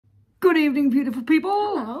Good evening, beautiful people.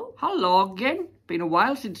 Hello. Hello again. Been a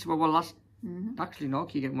while since we were last. Actually, no,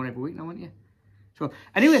 you're getting one every week now, aren't you? So,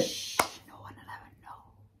 anyway. Shh, no one will ever know.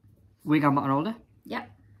 We're going back on holiday. Yep.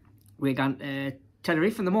 We're going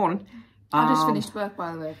Tenerife in the morning. I just finished work,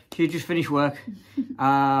 by the way. She just finished work.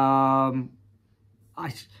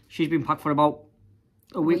 She's been packed for about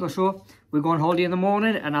a week or so. We're going holiday in the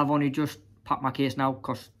morning, and I've only just packed my case now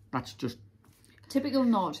because that's just typical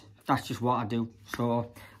nod. That's just what I do.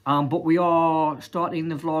 So, but we are starting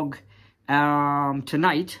the vlog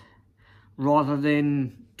tonight rather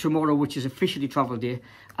than tomorrow, which is officially travel day,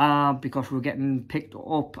 because we're getting picked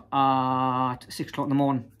up at 6 o'clock in the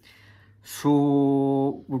morning.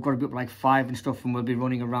 So we've got to be up like 5 and stuff, and we'll be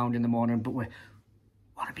running around in the morning, but we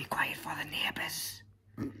want to be quiet for the neighbours.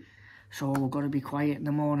 So we've got to be quiet in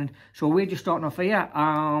the morning. So we're just starting off here.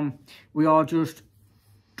 We are just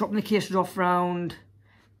dropping the cases off round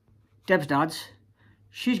Deb's dad's.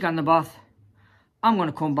 She's got in the bath. I'm going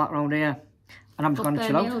to come back round here, and I'm just going to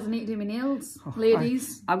chill out. Nails. I need to do my nails.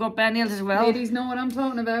 Ladies. I've got bare nails as well. Ladies know what I'm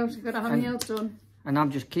talking about. I've got to have nails done. And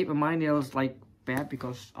I'm just keeping my nails like bare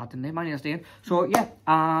because I didn't need my nails done. So yeah,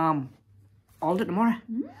 all day tomorrow.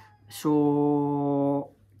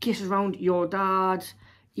 So cases round your dad's.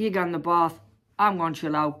 You get in the bath. I'm going to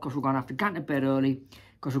chill out because we're going to have to get to bed early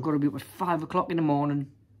because we've got to be up at 5 o'clock in the morning.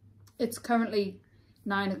 It's currently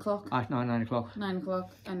 9 o'clock. No, 9 o'clock. 9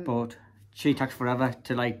 o'clock. But she takes forever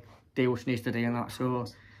to like do what she needs to do and that. So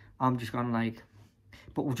I'm just going to like,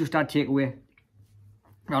 but we've just had takeaway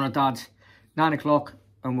around our dad's 9 o'clock,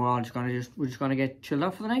 and we're just going to get chilled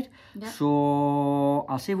out for the night. Yep. So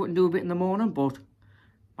I'll see if we can do a bit in the morning, but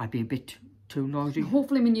I'd be a bit too noisy.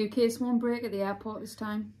 Hopefully my new case won't break at the airport this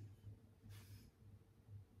time.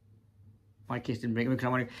 My case didn't break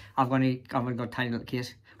because I've only got a tiny little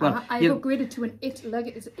case. Well, I've upgraded to an it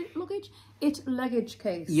luggage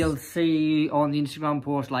case. You'll see on the Instagram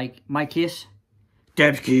post like my case,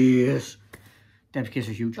 Deb's case. Deb's case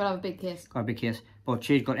is huge. But I have a big case. Got a big case, but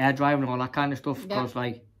she's got air driving and all that kind of stuff. Because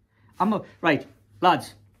like, right,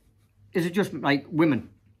 lads. Is it just like women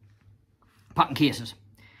packing cases?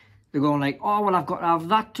 They're going like, oh, well, I've got to have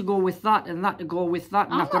that to go with that and that to go with that.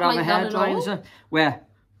 And I've got to have a hair dryer. Where,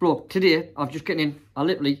 bro, today, I've just getting in. I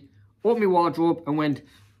literally opened my wardrobe and went,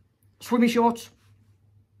 swimmy shorts,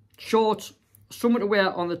 something to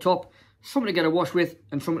wear on the top, something to get a wash with,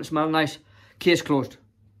 and something to smell nice. Case closed.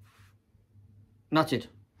 And that's it.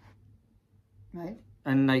 Right.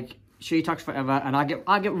 And like, she takes forever, and I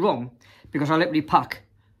get wrong because I literally pack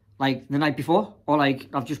like the night before, or like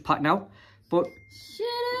I've just packed now. But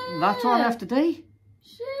that's all I have to do.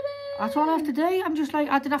 That's all I have to do. I'm just like,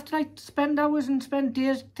 I didn't have to like spend hours and spend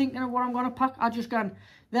days thinking of what I'm going to pack. I just gone,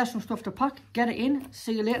 there's some stuff to pack, get it in,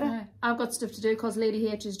 see you later. Yeah. I've got stuff to do because Lady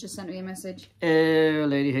H has just sent me a message.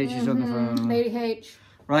 Lady H is on the phone. Lady H.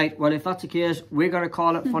 Right, well, if that's the case, we're going to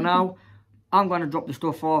call it for now. I'm going to drop the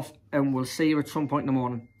stuff off and we'll see you at some point in the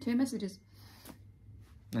morning. 2 messages.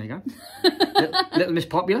 There you go. little Miss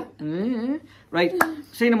Popular. Right,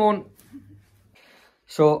 see you in the morning.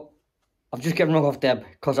 So, I've just getting rung off Deb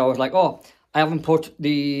because I was like, oh, I haven't put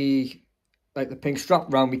the pink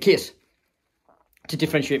strap around my case to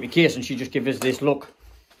differentiate my case, and she just gives us this look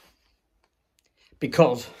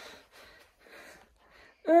because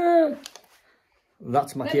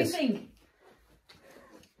that's my case. Let me think.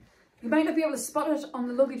 You might not be able to spot it on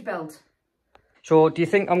the luggage belt. So, do you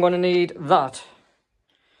think I'm going to need that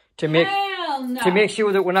to make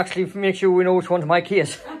sure that we actually make sure we know which one's my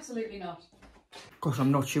case? Absolutely not. Because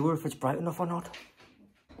I'm not sure if it's bright enough or not.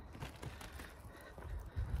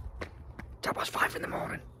 5:30 in the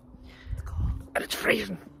morning. It's cold. And it's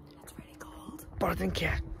freezing. It's really cold. But I didn't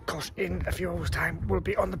care, because in a few hours' time, we'll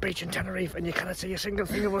be on the beach in Tenerife and you cannot see a single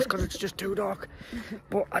thing of us because it's just too dark.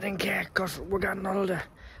 But I didn't care, because we're getting on holiday.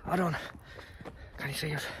 I don't. Can you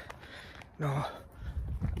see us? No.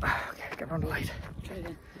 Okay, get on the light.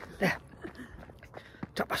 There.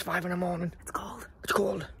 5:30 in the morning. It's cold. It's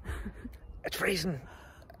cold. It's freezing,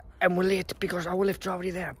 and we're late because our lift's already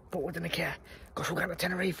there, but we didn't care because we're going to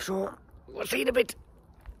Tenerife, so we'll see in a bit.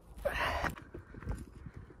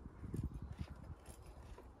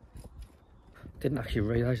 Didn't actually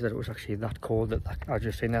realise that it was actually that cold. That I was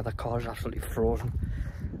just saying there, the car is absolutely frozen.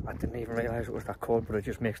 I didn't even realise it was that cold, but it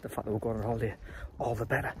just makes the fact that we're going on holiday all the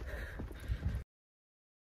better.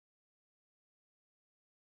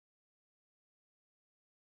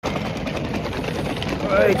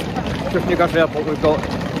 Right, just Newcastle Airport, we've got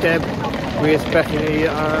Deb with Bethany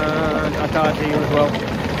and our dad here as well.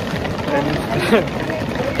 And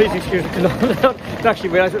please excuse me, I actually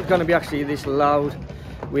realised it was going to be actually this loud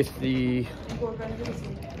with the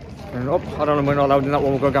And up. I don't know, we're not allowed in that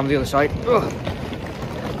one. We'll go down the other side. Ugh.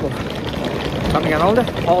 Coming on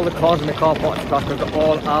all the cars in the car park are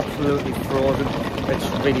all absolutely frozen. It's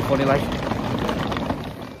really funny, like.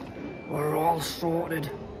 We're all sorted.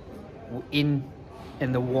 We're in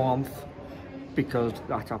the warmth because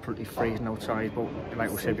that's absolutely freezing outside. But like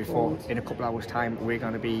we said before, in a couple hours' time, we're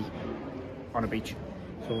going to be on a beach.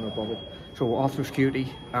 So no bother. So we're all through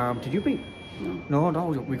security. Did you beat? No,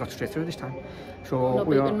 we got straight through this time. So no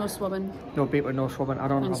beeping, no swabbing. No beeping, no swabbing. I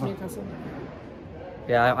don't have Newcastle.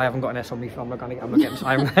 Yeah, I haven't got an S on me, so I'm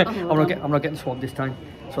not getting swabbed this time.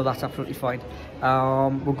 So that's absolutely fine.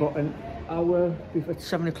 We've got an hour before, it's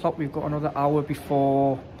 7 o'clock. We've got another hour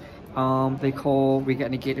before they call. We get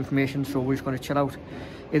any gate information, so we're just going to chill out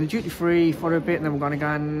in the duty free for a bit, and then we're going to go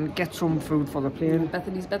and get some food for the plane.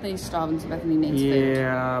 Bethany's starving, so Bethany needs food.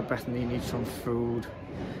 Yeah, Bethany needs some food.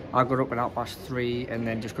 I got up at 3:30 and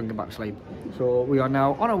then just couldn't get back to sleep. So we are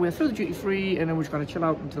now on our way through the duty free, and then we're just going to chill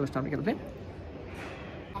out until it's time to get the plane.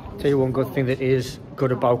 Tell you one good thing that is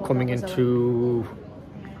good about coming into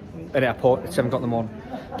an airport at 7 o'clock in the morning.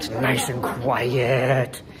 It's nice and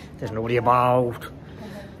quiet. There's nobody about.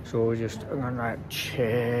 So we're just gonna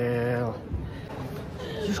chill.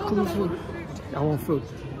 Just coming through. I want food.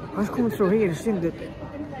 I was coming through here and seeing that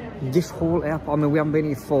this whole airport, I mean, we haven't been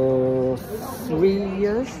here for 3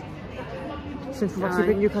 years since we've actually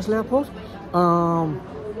been at Newcastle Airport.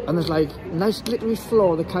 And there's like nice glittery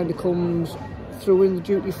floor that kind of comes through in the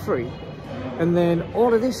duty free, and then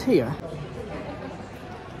all of this here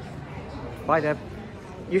by there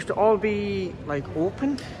used to all be like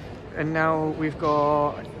open, and now we've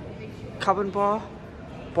got cabin bar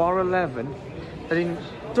 11, and in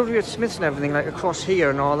W.H. Smith's and everything like across here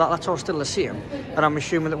and all that, that's all still the same. And I'm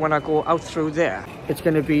assuming that when I go out through there, it's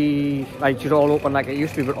going to be like just all open like it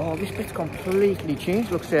used to be, but oh, this bit's completely changed.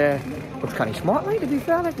 Looks kind of smart, like, to be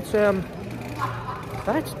fair. Like, it's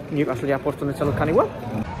that's Newcastle Airport's done itself kind of well.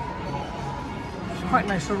 It's quite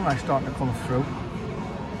nice sunrise starting to come through.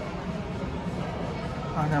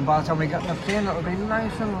 And then by the time we get in the plane, it'll be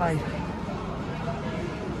nice and light.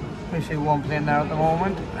 We see one plane there at the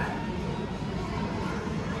moment.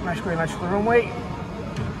 Nice going nice for the runway.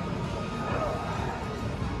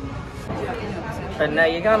 And there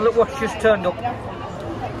you go, look what's just turned up.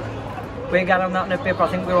 We're getting on that in a paper. I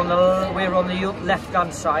think we're on the left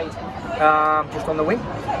hand side. Just on the wing.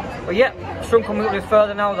 But yeah, sun coming a bit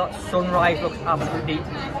further now. That sunrise looks absolutely.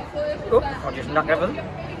 Oh, I'll just knock everything.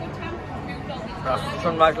 That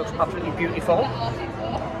sunrise looks absolutely beautiful.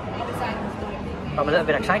 I'm a little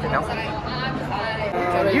bit excited now.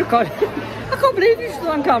 You can't. I can't believe you're still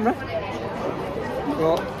on camera.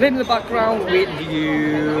 So, playing in the background, waiting for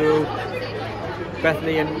you.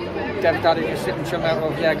 Bethany and Dev's daddy just sitting chilling out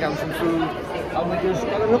over there, getting some food, and we're just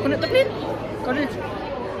looking at the plane. Got it.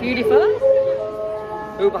 Beautiful.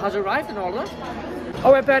 Uber has arrived and all that.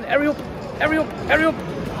 Oh, wait, Ben, hurry up, hurry up, hurry up,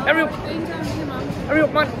 hurry up. Hurry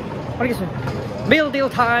up, man. What do you say? Meal deal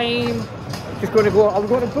time. Just going to go, are we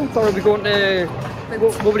going to Boots or are we going to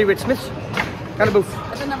Wobbly with Smith's? Kind of Boots.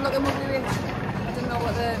 I didn't have a look at Wobbly with. I didn't know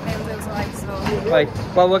what the meal deals are like, so. Right,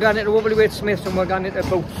 well, we're going into Wobbly with Smith's and we're going into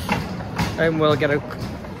Boots. And we'll get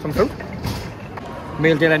some fruit.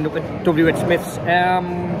 Meal deal end up at W.H. Smith's.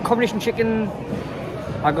 Combination chicken.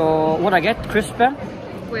 I go, what I get? Crisp, Ben?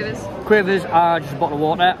 Quavers. Quavers, just a bottle of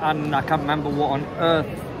water, and I can't remember what on earth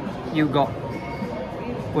you got.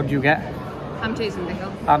 What did you get? Ham, cheese and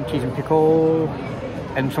pickle. Ham, cheese and pickle.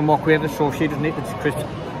 And some more Quavers, so if she doesn't eat the crisp,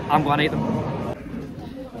 I'm going to eat them.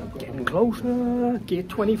 Getting closer, gate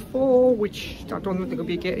 24, which I don't think it'll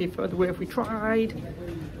be a gate any further away if we tried.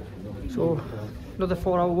 So, another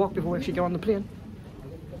 4-hour walk before we actually get on the plane.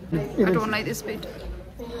 I don't like this speed.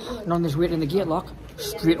 None of this waiting in the gate lock.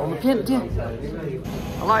 Straight on the plane, yeah.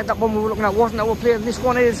 I like that one we were looking at, wasn't our plane. This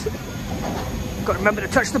one is. Got to remember to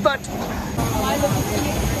touch the butt.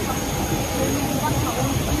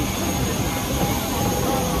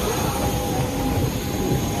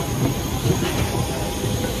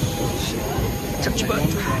 Touch your butt.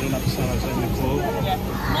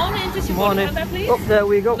 Morning, just your Morning. order, please. Up there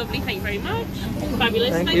we go. Lovely, thank you very much. Fabulous,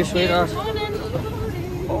 Thank you, sweetheart. Morning.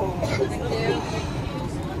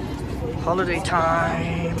 Holiday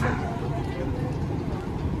time.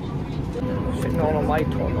 Sitting all on my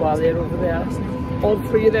top while they're over there. All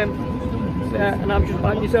three of them there, and I'm just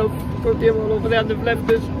by myself. Got them all over there and they've left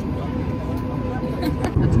us.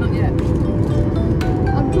 That's not yet.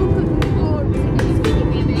 I'm talking to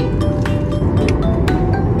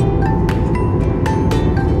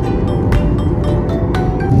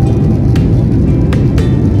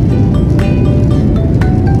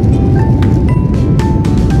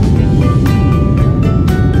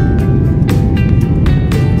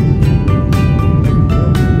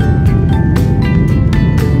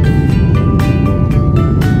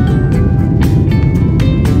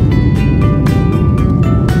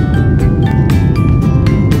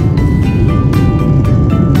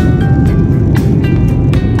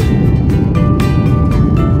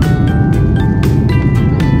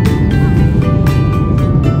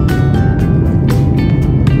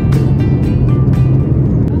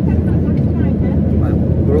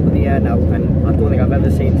I've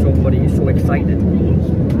ever seen somebody so excited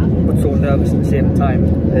but so nervous at the same time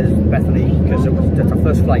as Bethany, because it's her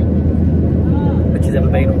first flight that she's ever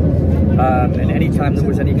been on. And any time there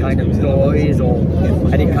was any kind of noise or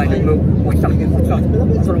any kind of what's that? What's that? I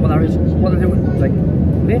don't know what that is. What are they doing? It's like,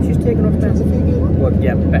 mate, she's taking off now. But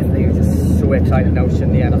yeah, Bethany was just so excited now she's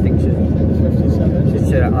in the air. I think she's I'm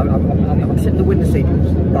sitting in the window seat,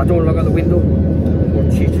 but I don't look out the window.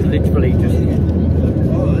 But she's just literally just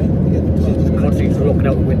constantly looking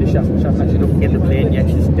out the window. She's actually looking in the plane yet.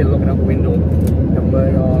 She's still looking out the window. And we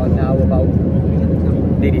are now about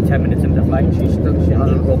nearly 10 minutes into the flight. She hasn't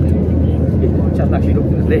looked. She hasn't actually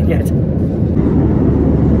looked in the plane yet.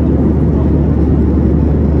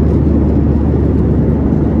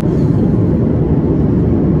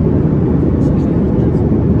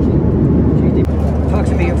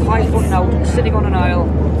 Approximately 5 foot now, sitting on an aisle.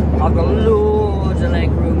 I've got loads of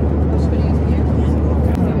leg room.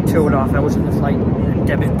 2.5 hours in the flight, and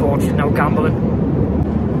Deb is bored. She's now gambling.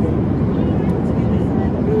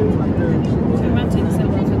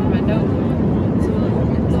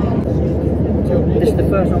 This is the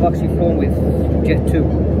first I've actually flown with Jet 2,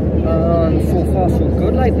 and so far so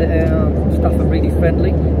good. Like the staff are really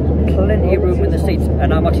friendly, plenty of room in the seats,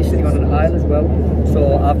 and I'm actually sitting on an aisle as well,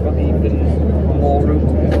 so I've got even more room.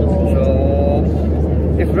 So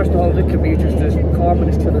if the rest of the holiday could be just as calm and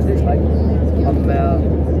as chill as this, like I'm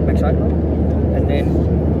excited now. And then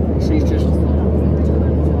she's just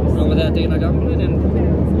over there doing her gambling and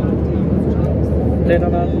playing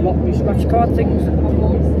on a lottery scratch card things.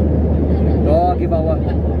 Oh, give our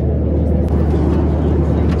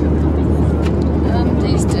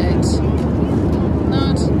He's dead.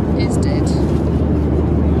 Not is dead.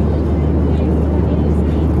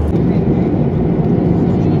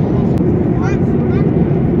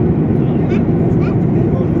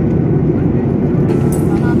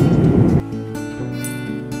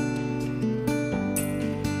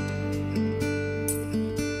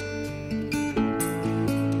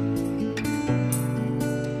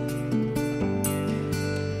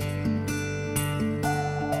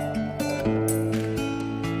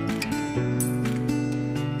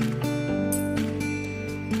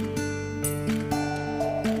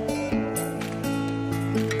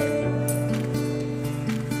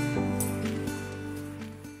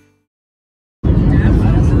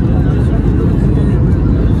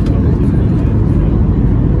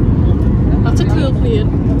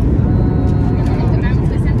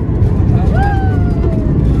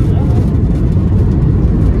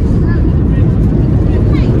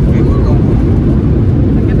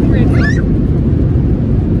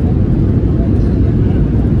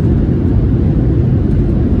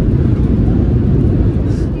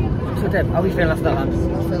 How are we feeling after that land?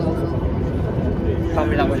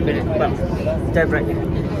 Apparently that was a bit, well, Deb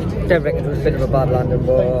reckons it was a bit of a bad landing,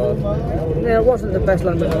 but yeah, it wasn't the best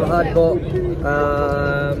landing we've ever had, but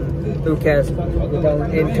who cares? We're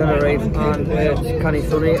down in Tenerife and it's canny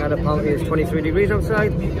sunny, and apparently it's 23 degrees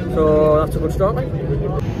outside, so that's a good start, like.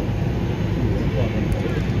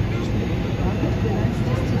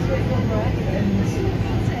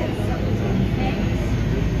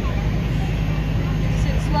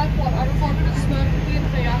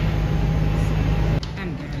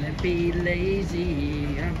 I'm gonna be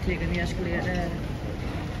lazy. I'm taking the escalator.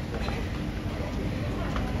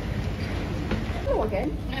 Hello again.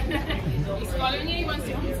 He's following you, he wants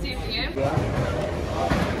to come and stay with you.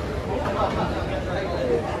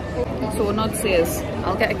 So Nod says,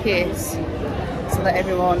 I'll get a case so that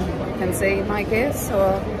everyone can see my case,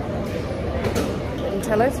 or can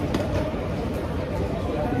tell it.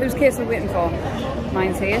 Whose case are we waiting for?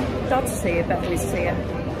 Mine's here, Dot's here, Bethany's here.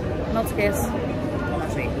 Nod's case, not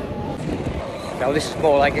here. Now this is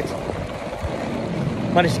more like it.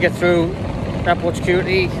 Managed to get through airport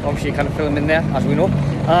security. Obviously you kind of film in there, as we know.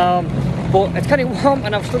 But it's kind of warm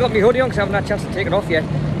and I've still got my hoodie on because I haven't had a chance to take it off yet.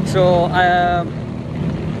 So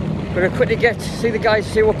going to quickly see the guys,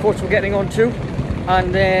 see what coach we're getting on to,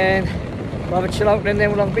 and then we'll have a chill out, and then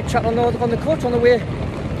we'll have a big chat on the coach on the way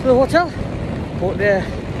to the hotel. But a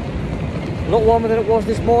lot warmer than it was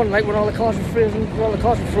this morning, like when all the cars were frozen.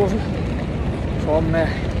 So I'm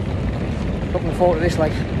looking forward to this,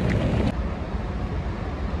 like.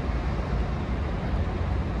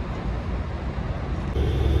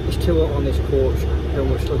 It's too hot on this coach, and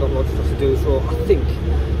we've still got lots of stuff to do, so I think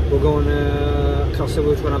we're going to, because we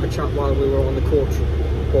were going to have a chat while we were on the coach,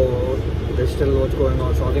 but there's still loads going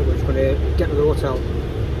on, so I think we're just going to get to the hotel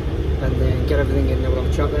and then get everything in, then we'll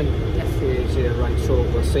have a chat then. Yes. Right, so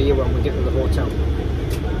we'll see you when we get to the hotel.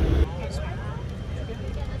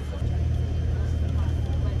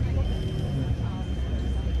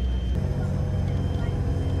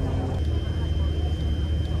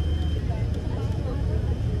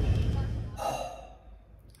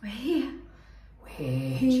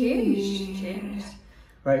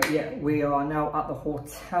 Right, yeah, we are now at the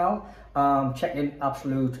hotel. Check-in,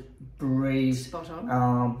 absolute breeze. Spot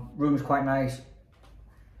on. Room is quite nice.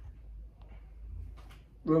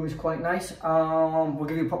 We'll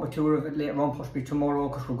give you a proper tour of it later on, possibly tomorrow,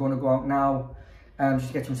 because we're going to go out now. Just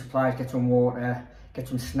to get some supplies, get some water, get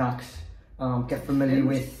some snacks, get familiar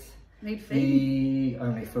with the...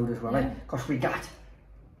 I need food as well, because we got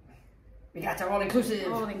our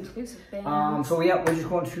all-inclusive. All-inclusive, so yeah, we're just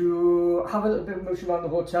going to have a little bit of motion around the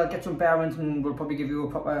hotel, get some bearings, and we'll probably give you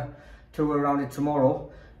a proper tour around it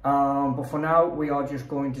tomorrow. But for now, we are just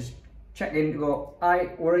going to check in to go,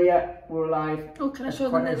 aye, we're here, we're alive. Oh, can I show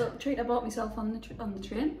them the little treat I bought myself on the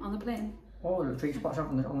train, on the plane? Oh, the treat spots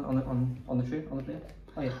on the train, on the plane.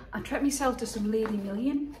 Oh yeah. I treated myself to some Lady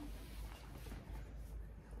Million.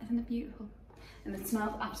 Isn't it beautiful? And it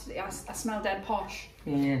smelled absolutely, I smell dead posh.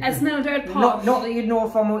 Yeah. I smell dead posh. Not that you'd know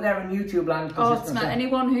from out there in YouTube land. Oh, it's not.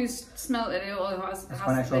 Anyone who's smelled it or has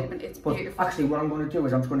it's but beautiful. Actually, what I'm going to do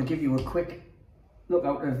is I'm just going to give you a quick look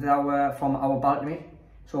out of from our balcony.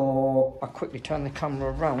 So I'll quickly turn the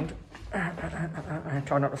camera around and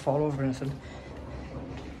try not to fall over anything.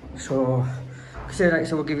 So, like I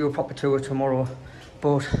said, we'll give you a proper tour tomorrow.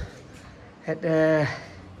 But at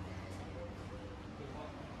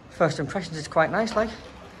first impressions, it's quite nice, like.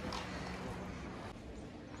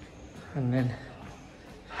 And then,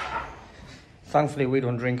 thankfully, we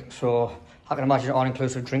don't drink, so I can imagine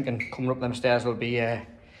all-inclusive drinking coming up them stairs will be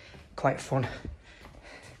quite fun.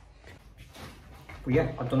 But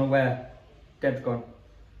yeah, I don't know where Deb's gone.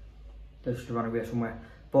 Deb's just run away somewhere.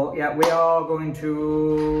 But yeah, we are going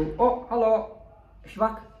to... Oh, hello. Is she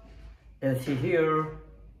back? Is she here?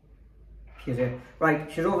 She's here. Right,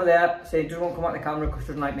 she's over there. She doesn't want to come out the camera because she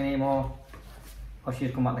doesn't like me anymore. Or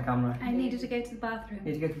she's come out the camera. I needed to go to the bathroom.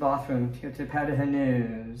 Need to go to the bathroom. She had to powder her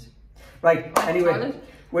nose. Right, anyway,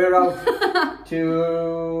 we're out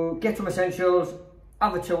to get some essentials,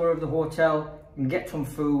 have a tour of the hotel, and get some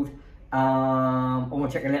food. And we'll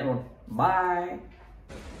check you later on. Bye.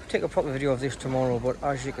 I'll take a proper video of this tomorrow, but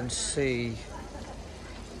as you can see,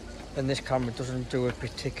 and this camera doesn't do it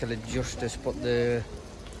particular justice, but the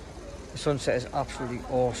sunset is absolutely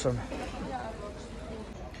awesome.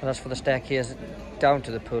 And as for the staircase down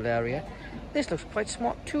to the pool area, this looks quite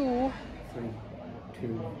smart too. 3, 2,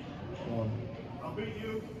 1. I'll beat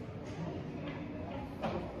you.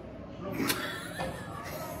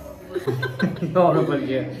 No, nobody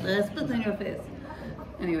here. Let's put it in your face.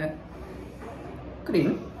 Anyway. Good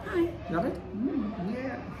evening. Hi. Love it?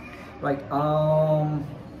 Yeah. Right,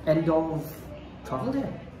 end of travel day.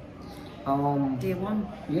 Day 1.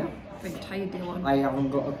 Yeah. Big tired day 1. I haven't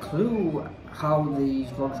got a clue how these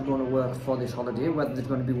vlogs are going to work for this holiday, whether there's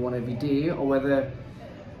going to be one every day or whether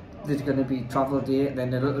there's going to be travel day,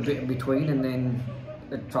 then a little bit in between and then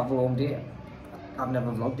a travel home day. I've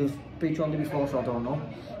never vlogged this beach holiday before, so I don't know.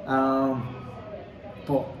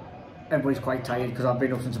 But everybody's quite tired because I've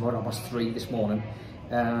been up since about 3:30 this morning.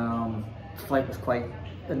 Flight was quite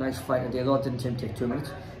a nice flight today, though it didn't seem to take 2 minutes.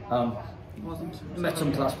 It wasn't. Met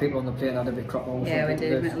some class people on the plane, had a big crop over. Yeah, we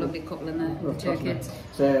did. Met a lovely couple in there, 2 kids.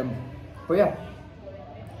 So, but yeah,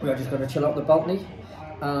 we are just going to chill out the balcony.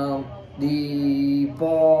 The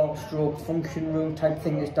bar stroke function room type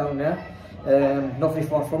thing is down there, not very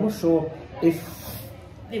far from us. So if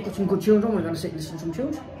they've got some good tunes on, we're going to sit and listen to some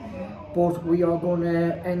tunes. But we are going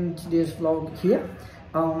to end today's vlog here.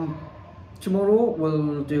 Tomorrow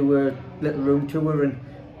we'll do a little room tour, and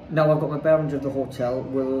now I've got my bearings of the hotel,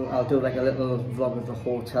 I'll do like a little vlog of the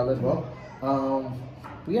hotel as well.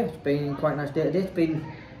 But yeah, it's been quite a nice day today. It's been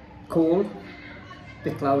cold, a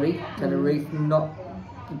bit cloudy, Tenerife, not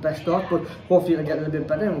the best start, but hopefully it'll get a little bit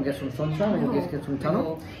better and we'll get some sunshine and we'll get some tan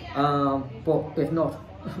up. But if not,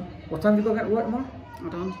 what time do you go get to work tomorrow? I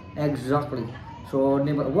don't. Exactly. So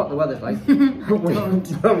no matter what the weather's like, we're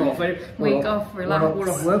off, relax. We're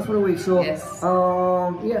off work for a week. So yes.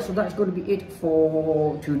 Yeah, so that's going to be it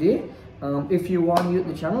for today. If you are new to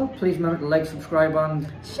the channel, please remember to like, subscribe and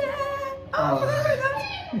share. I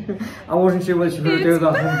wasn't sure whether you were going to do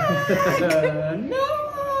that.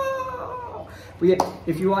 No. But yeah,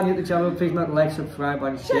 if you are new to the channel, please remember to like, subscribe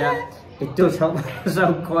and share. It does help us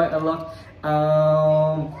out quite a lot.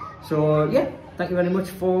 So yeah. Thank you very much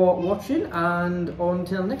for watching, and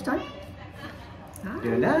until next time,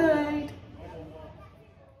 good night.